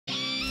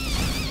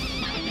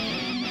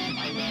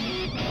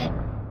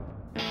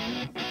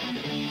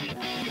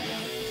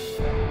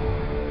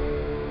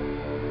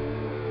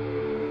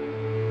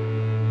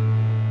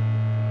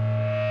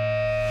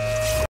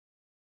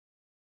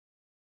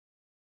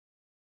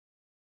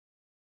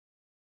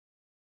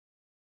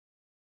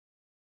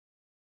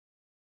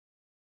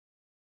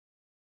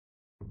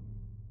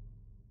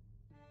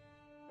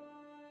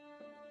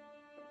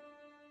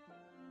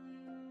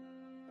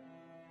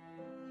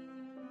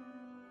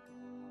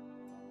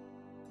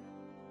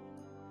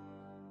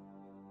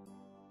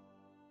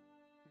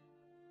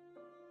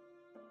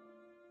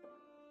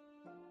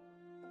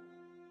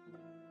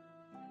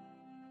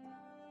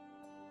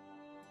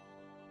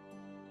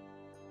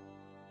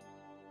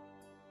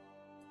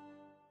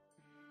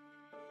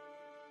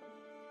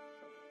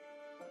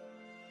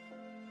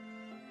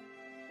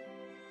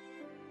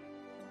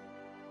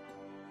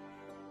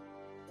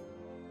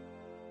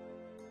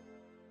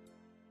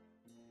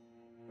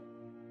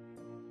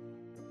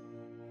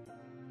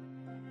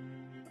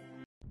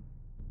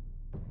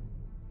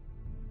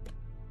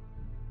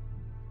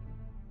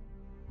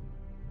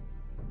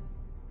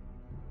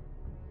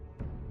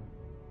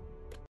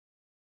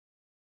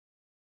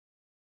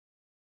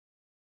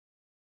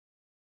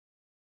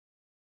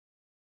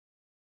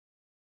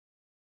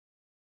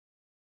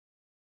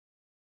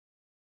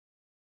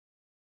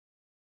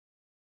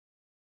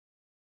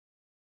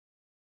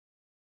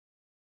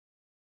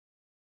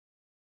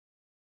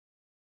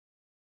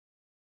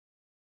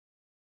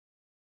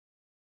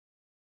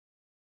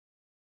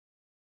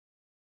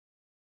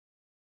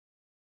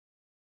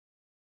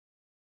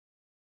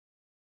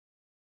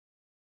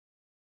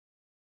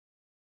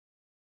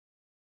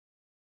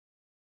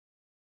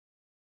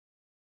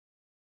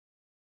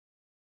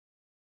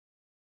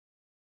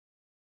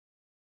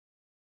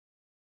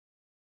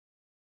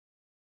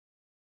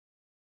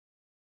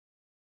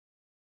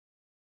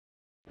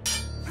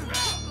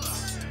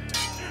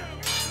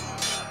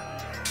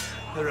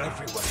They're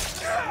everywhere.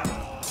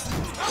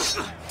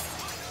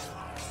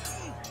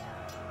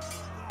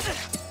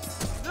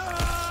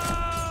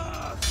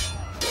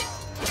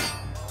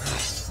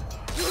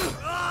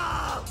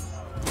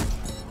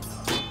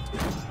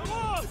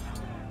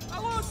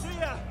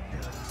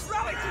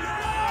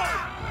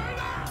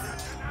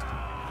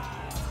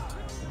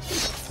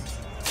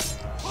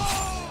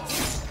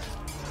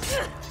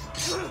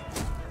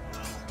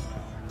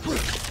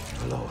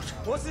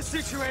 What's the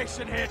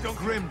situation here,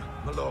 Duncan? Grim,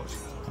 my lord.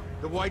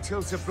 The White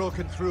Hills have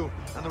broken through,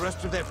 and the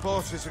rest of their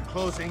forces are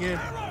closing in.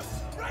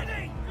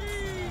 Ready!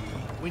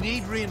 We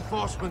need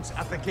reinforcements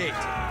at the gate.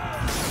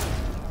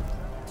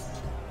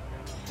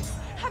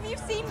 Have you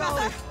seen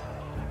Mother?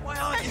 Why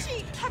aren't Where's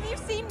she? Have you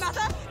seen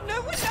Mother?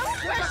 No one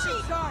knows where she...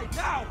 Inside,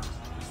 now!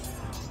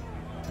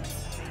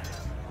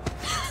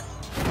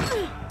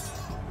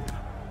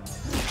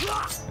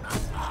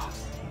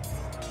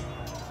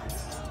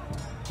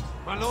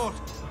 My lord,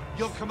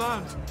 your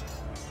command.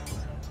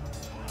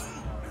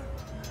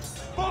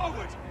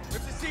 Forward! We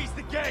have to seize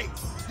the gate!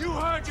 You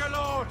heard your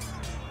lord!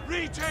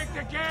 Retake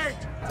the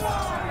gate!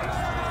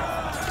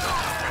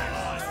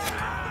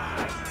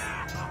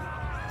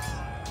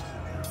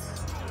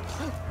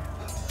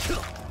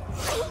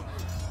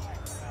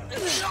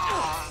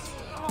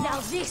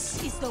 Now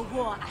this is the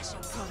war I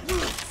shall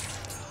promise.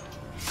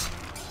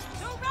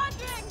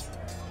 Surrendering!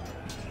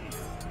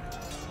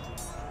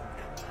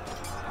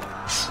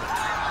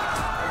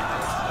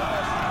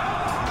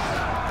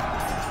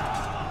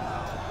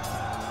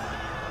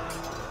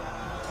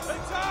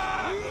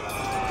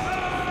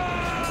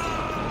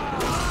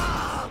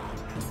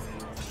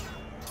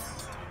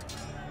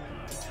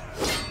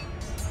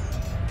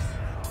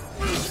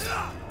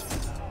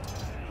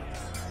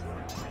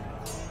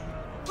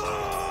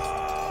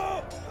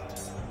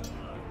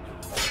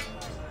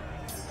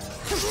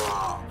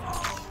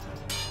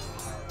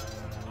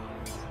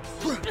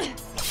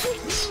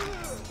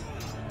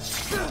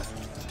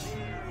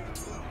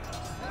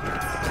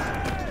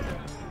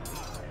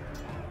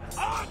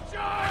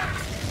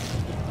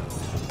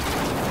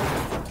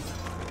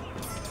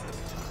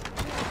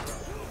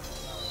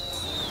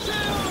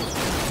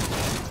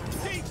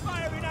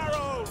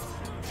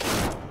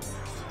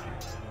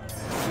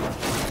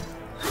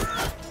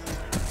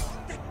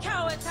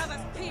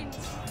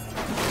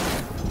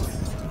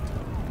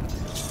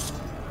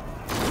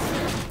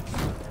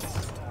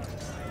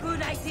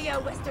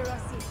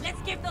 Westerosi.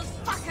 Let's give those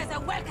fuckers a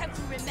welcome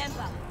to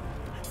remember.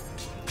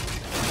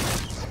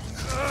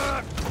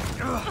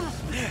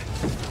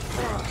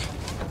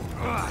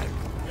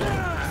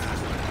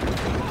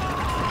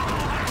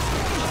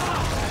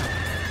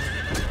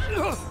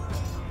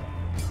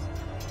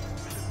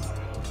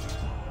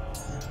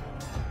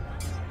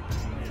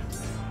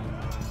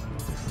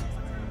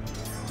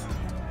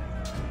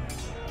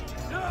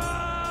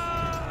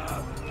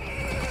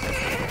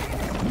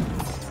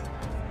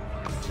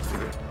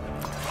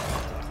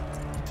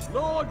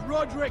 Lord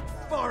Roderick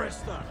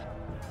Forrester,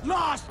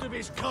 last of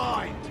his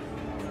kind!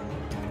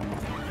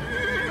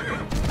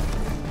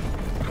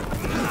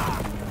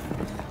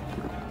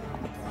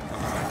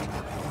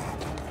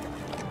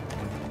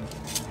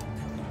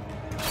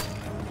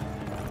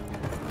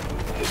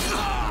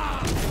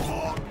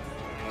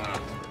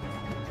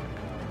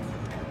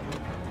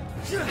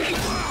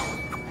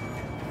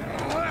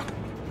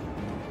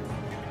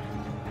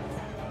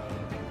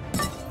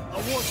 I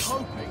was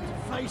hoping to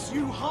face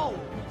you whole.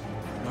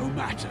 No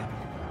matter.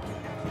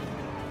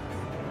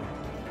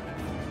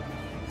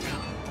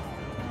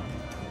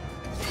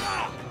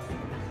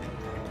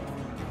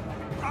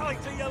 Rally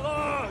to your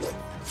lord!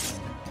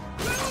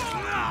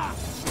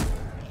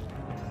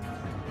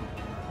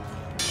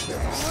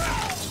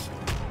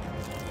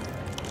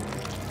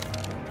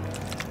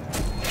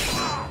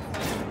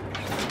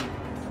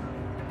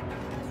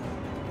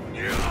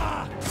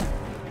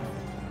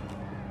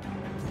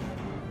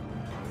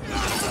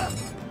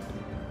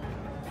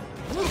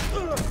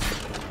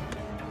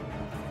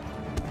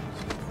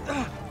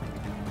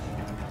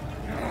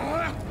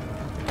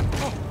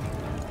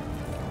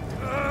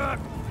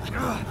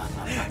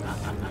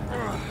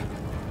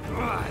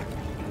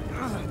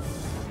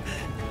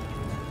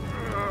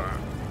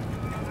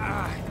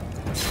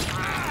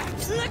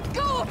 Let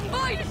go of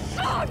my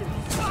son!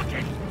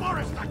 Fucking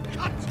Forrester,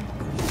 cut!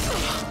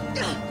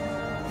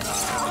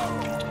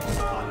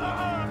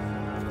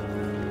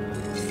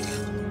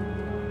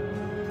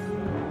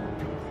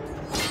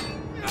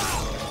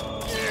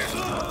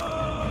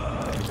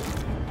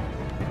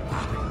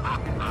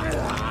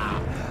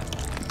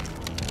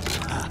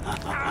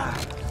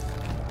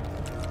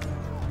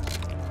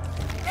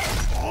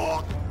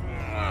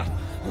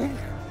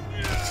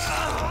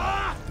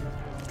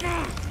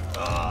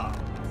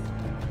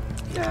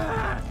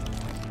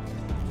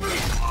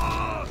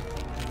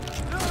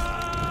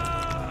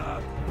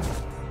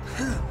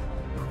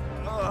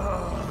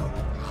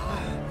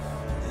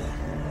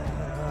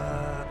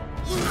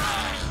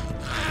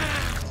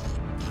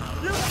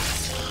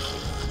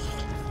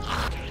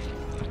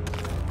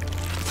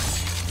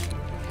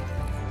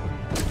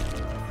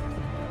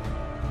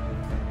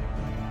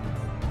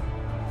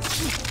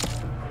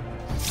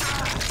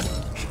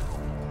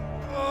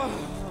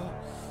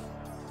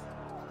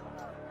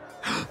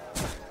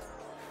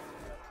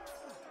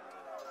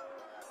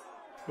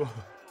 My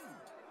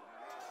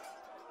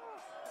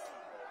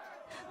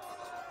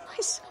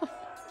son.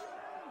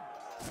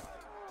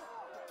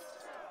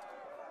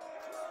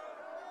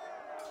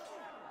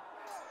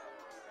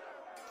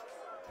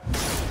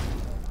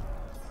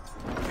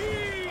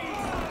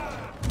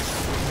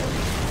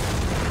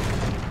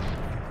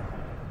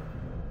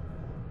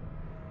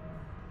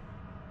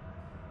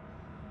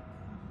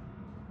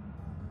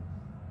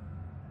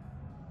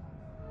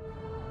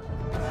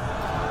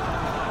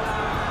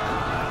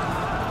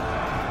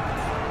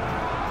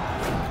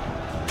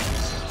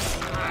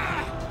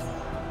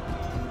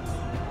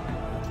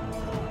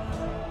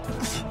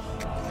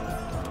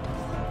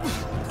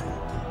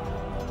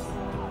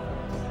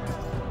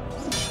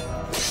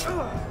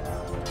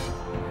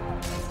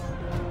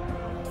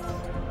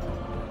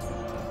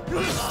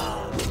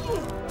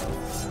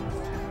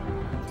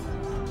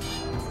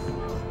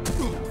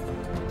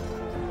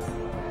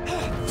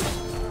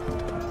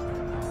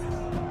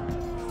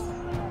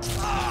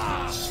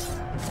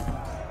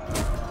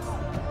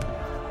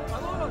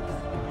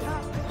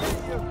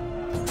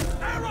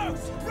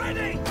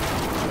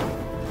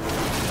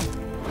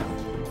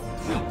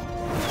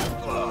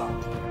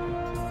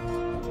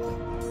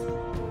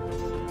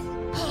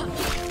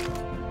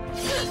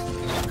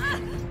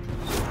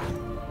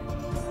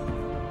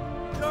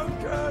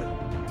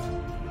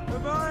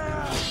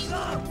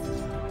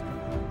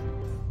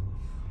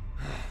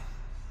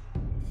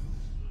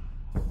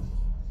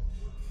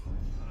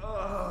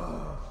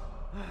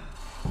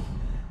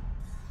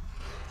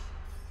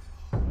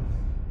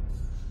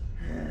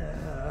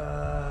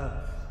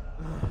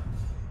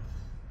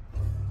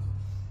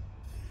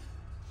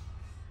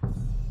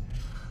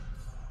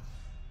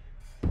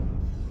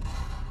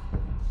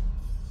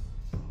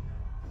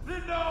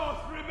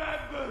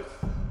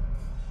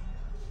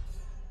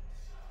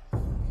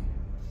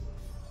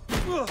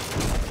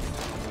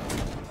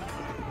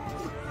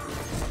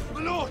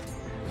 My lord,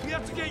 we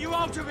have to get you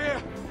out of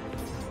here.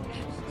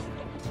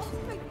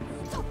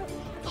 Stop it!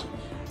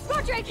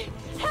 Roderick,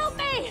 help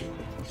me!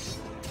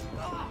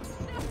 No!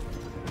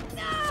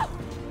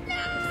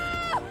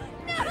 No!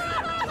 No!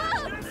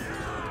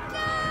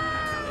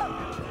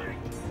 No!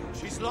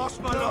 She's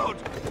lost, my lord.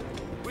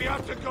 We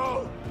have to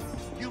go.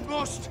 You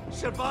must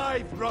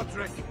survive,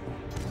 Roderick.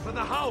 For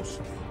the house.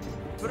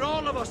 For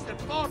all of us that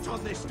fought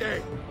on this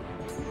day.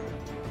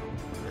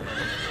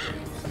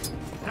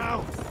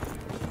 Now.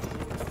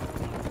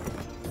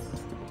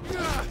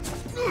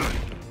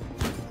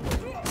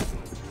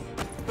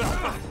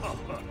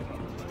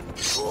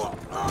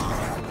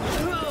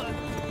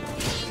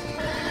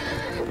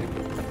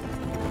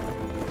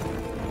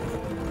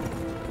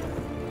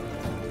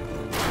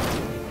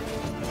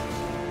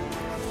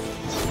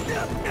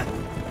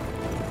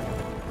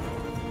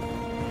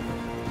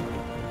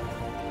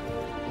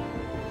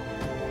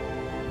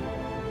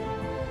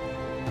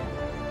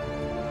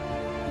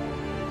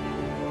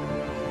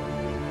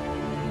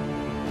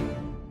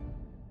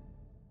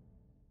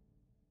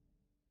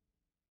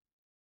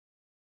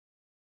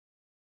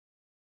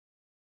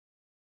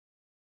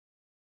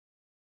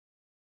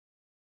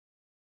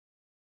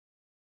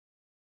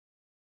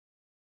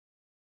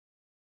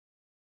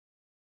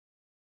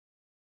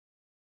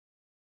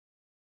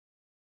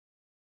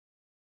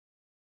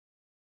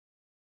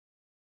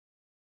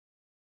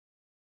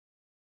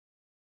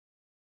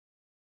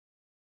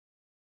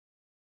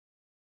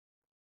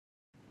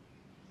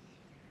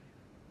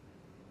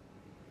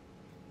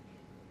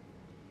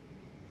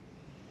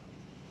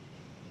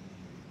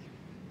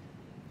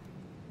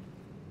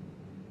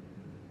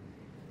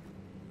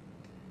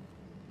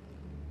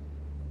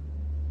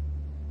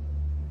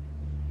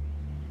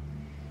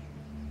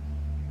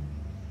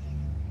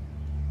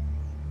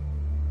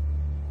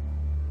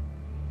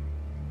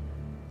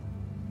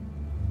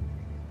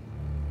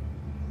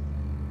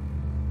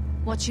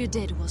 What you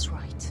did was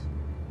right.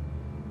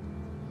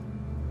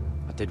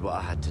 I did what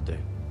I had to do.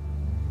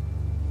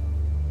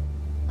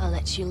 I'll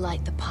let you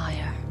light the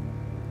pyre.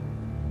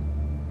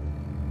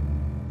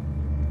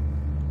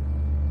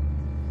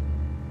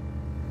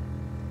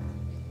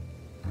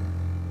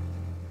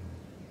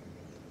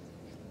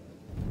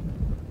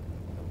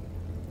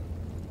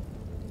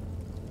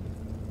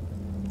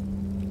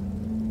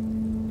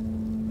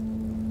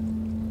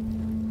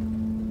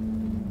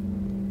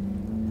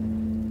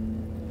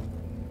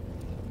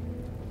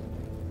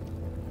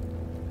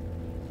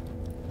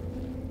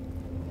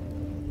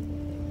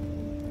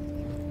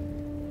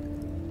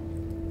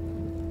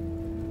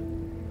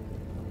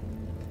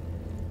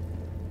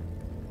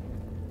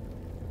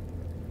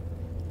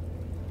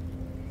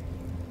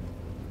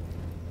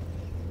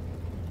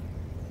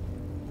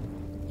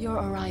 Your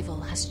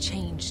arrival has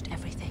changed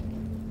everything.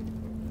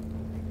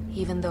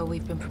 Even though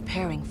we've been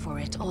preparing for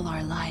it all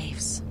our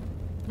lives.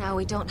 Now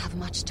we don't have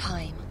much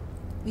time.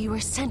 We were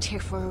sent here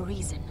for a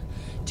reason.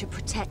 To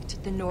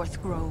protect the North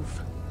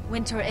Grove.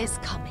 Winter is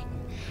coming,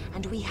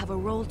 and we have a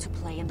role to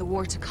play in the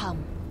war to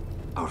come.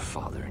 Our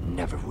father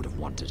never would have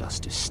wanted us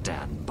to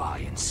stand by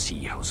and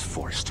see House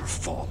Forrester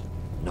fall.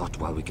 Not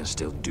while we can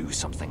still do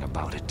something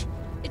about it.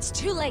 It's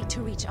too late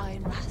to reach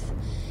Ironrath.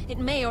 It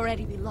may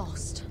already be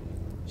lost.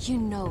 You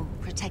know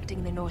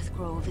protecting the North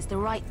Grove is the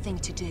right thing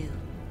to do.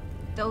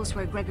 Those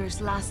were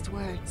Gregor's last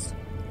words.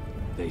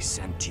 They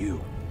sent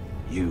you.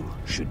 You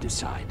should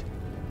decide.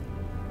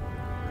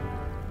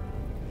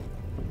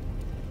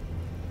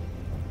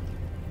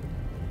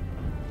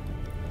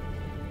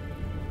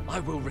 I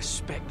will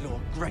respect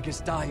Lord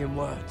Gregor's dying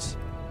words.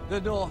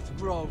 The North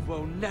Grove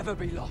will never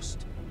be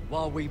lost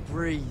while we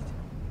breathe.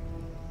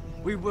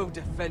 We will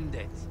defend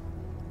it.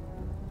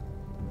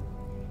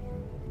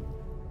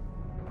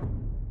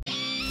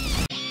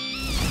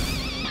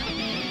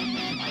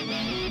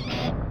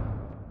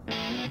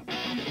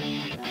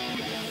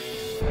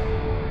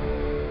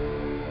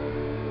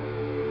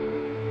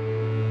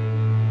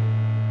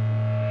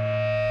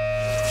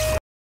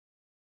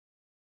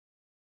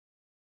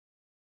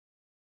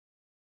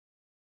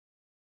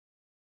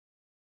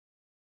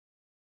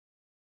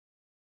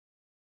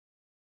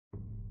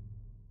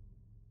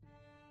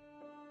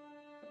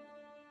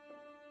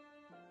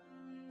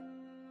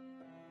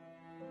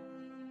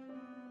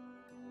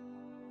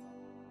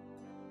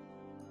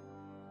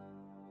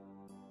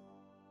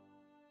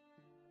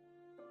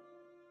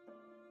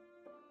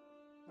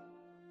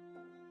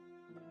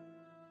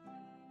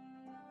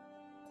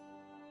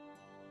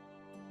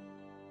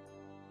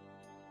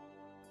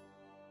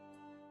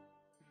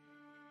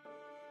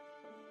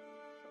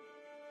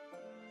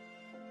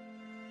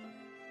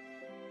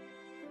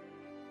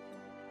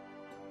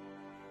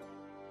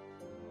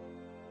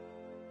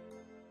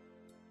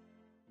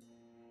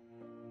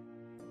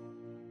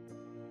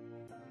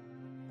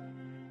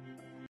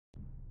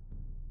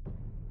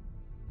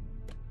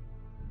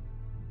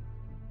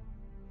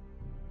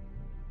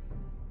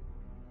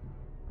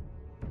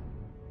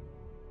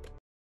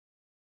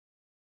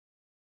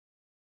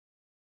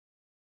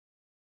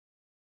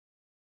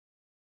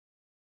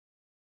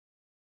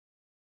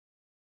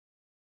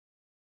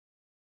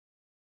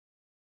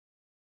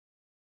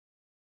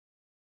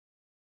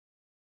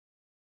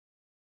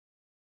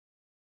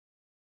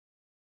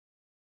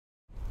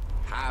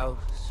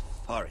 House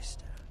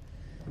Forrester.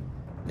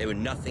 They were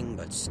nothing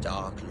but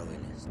Stark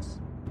loyalists.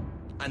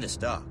 And the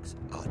Starks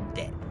are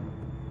dead.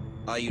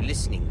 Are you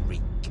listening,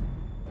 Reek?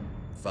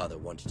 Father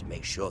wanted to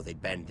make sure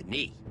they'd bend the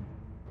knee.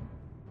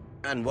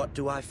 And what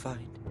do I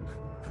find?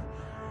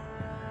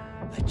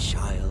 A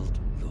child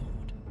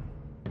lord.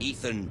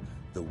 Ethan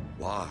the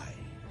Wise.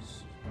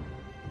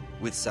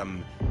 With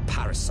some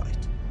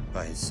parasite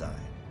by his side.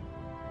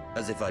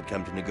 As if I'd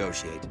come to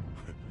negotiate.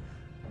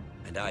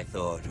 And I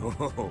thought,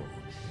 oh,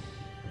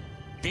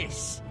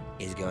 this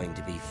is going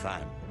to be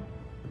fun.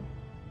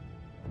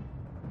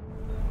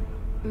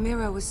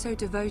 Mira was so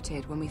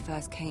devoted when we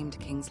first came to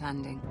King's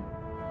Landing.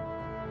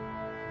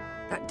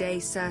 That day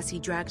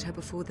Cersei dragged her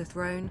before the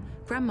throne,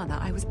 Grandmother,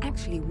 I was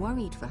actually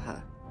worried for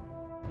her.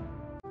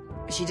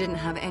 She didn't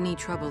have any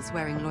trouble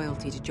swearing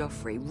loyalty to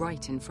Joffrey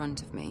right in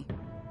front of me.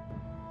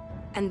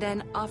 And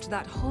then, after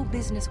that whole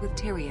business with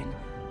Tyrion,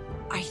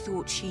 I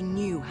thought she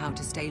knew how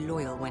to stay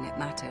loyal when it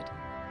mattered.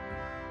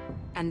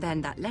 And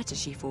then that letter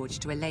she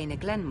forged to Elena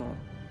Glenmore,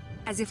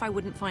 as if I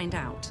wouldn't find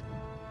out.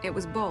 It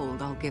was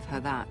bold, I'll give her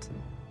that.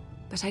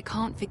 But I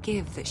can't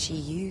forgive that she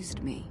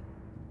used me.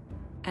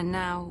 And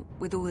now,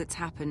 with all that's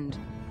happened,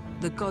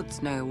 the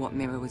gods know what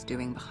Mira was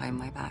doing behind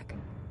my back.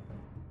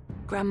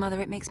 Grandmother,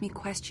 it makes me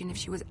question if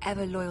she was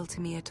ever loyal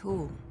to me at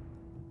all.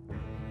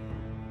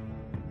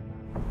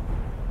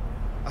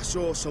 I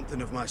saw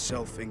something of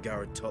myself in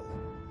Garrett Tuttle.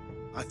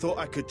 I thought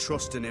I could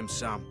trust in him,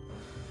 Sam,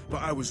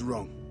 but I was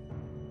wrong.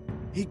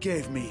 He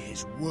gave me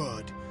his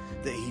word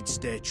that he'd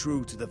stay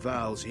true to the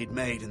vows he'd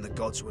made in the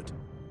Godswood.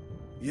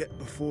 Yet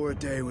before a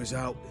day was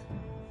out,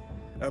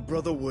 her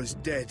brother was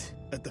dead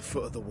at the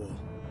foot of the wall.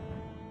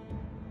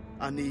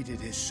 I needed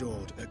his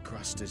sword at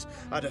Craster's.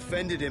 I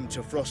defended him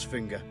to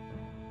Frostfinger,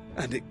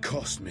 and it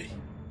cost me.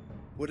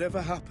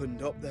 Whatever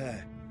happened up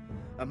there,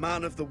 a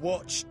man of the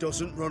Watch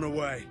doesn't run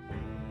away.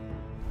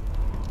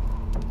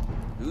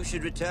 Who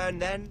should return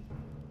then?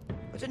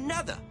 But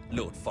another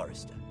Lord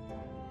Forrester.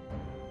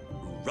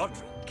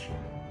 Roderick.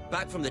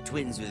 Back from the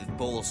Twins with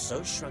balls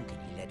so shrunken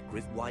he let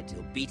Griff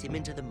Whitetail beat him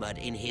into the mud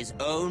in his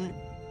own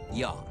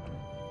yard.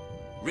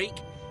 Reek,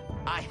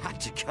 I had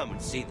to come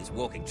and see this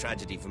walking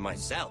tragedy for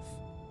myself.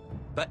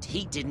 But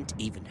he didn't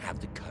even have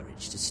the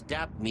courage to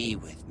stab me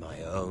with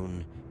my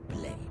own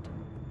blade.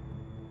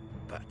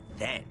 But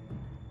then,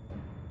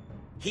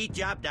 he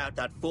jabbed out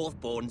that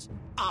fourthborn's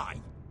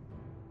eye.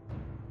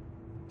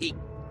 He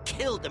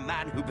killed the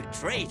man who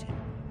betrayed him.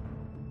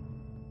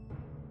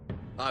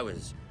 I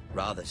was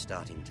rather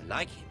starting to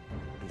like him,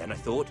 and then I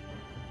thought,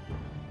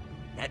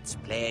 let's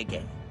play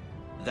again.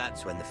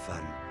 That's when the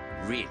fun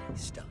really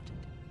started.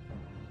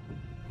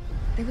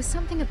 There was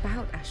something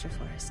about Asher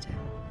Forrester.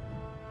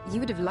 You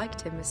would have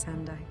liked him, Miss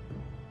Sandai.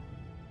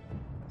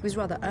 He was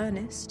rather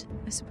earnest,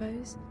 I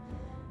suppose.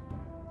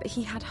 But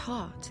he had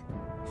heart,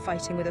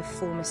 fighting with a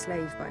former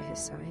slave by his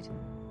side.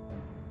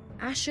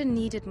 Asher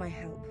needed my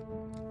help.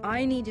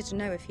 I needed to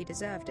know if he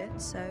deserved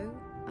it, so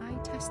I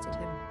tested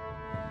him.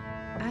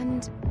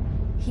 And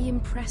he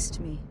impressed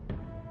me.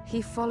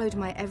 He followed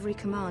my every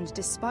command,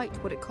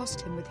 despite what it cost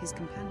him with his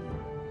companion.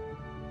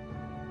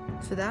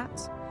 For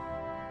that,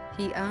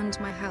 he earned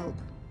my help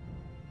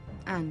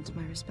and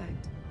my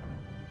respect.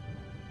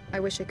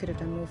 I wish I could have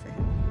done more for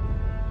him.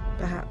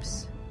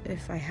 Perhaps,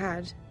 if I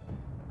had,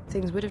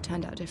 things would have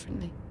turned out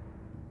differently.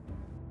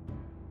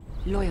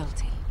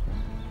 Loyalty.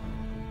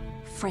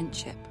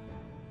 Friendship.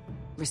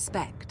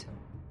 Respect.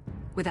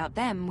 Without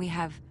them, we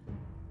have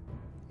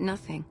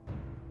nothing.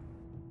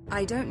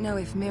 I don't know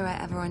if Mira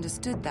ever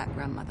understood that,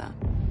 Grandmother.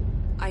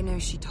 I know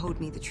she told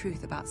me the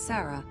truth about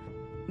Sarah,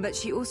 but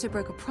she also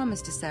broke a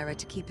promise to Sarah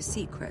to keep a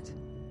secret.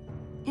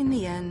 In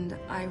the end,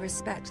 I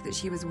respect that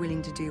she was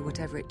willing to do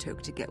whatever it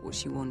took to get what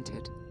she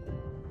wanted.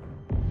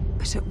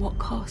 But at what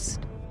cost?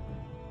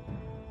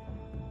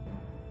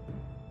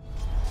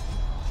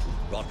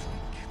 Roderick.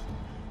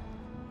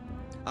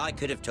 I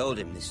could have told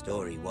him this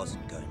story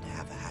wasn't going to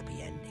have a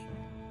happy ending.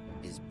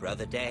 His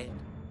brother dead,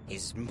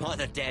 his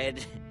mother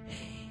dead,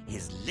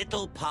 his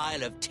little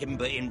pile of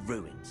timber in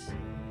ruins.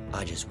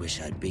 I just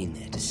wish I'd been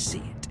there to see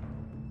it.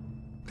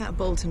 That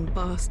Bolton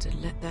bastard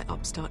let their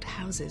upstart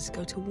houses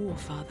go to war,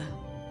 Father.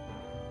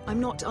 I'm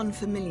not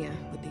unfamiliar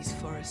with these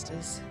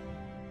Forresters.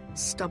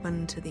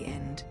 Stubborn to the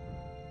end.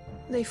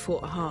 They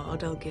fought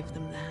hard, I'll give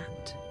them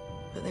that.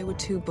 But they were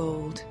too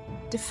bold,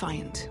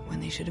 defiant when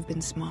they should have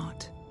been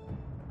smart.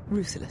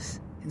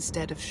 Ruthless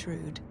instead of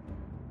shrewd.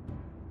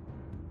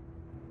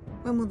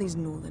 When will these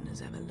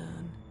Northerners ever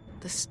learn?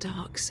 The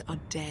Starks are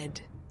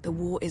dead. The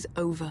war is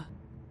over.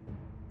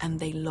 And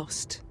they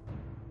lost.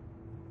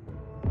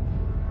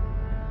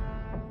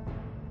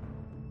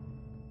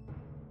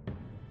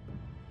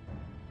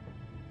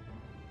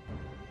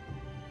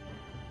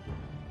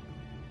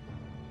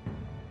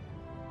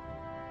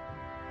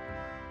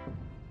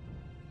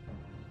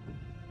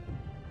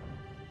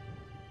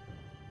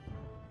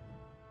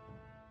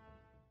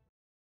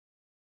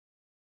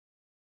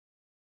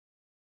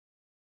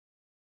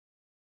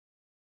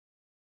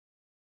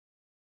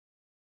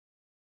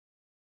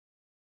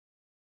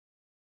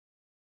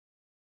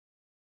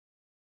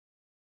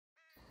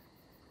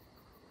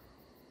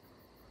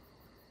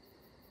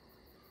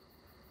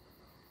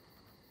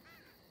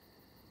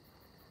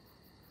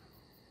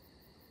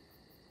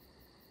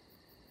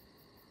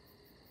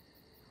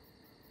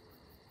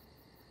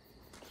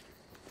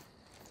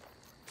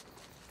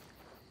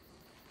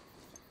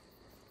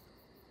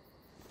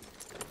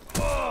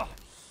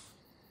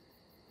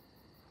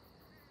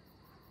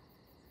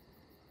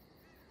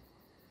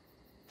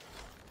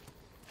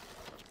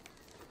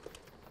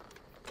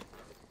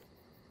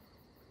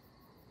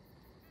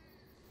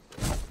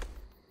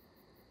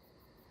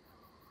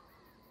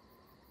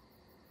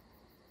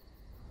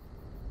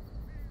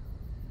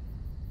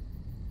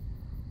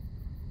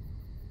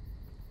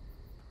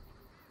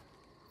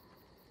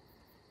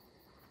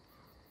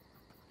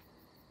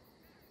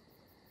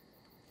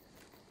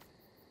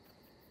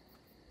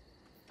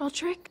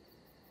 Roderick?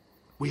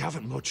 We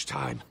haven't much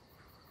time.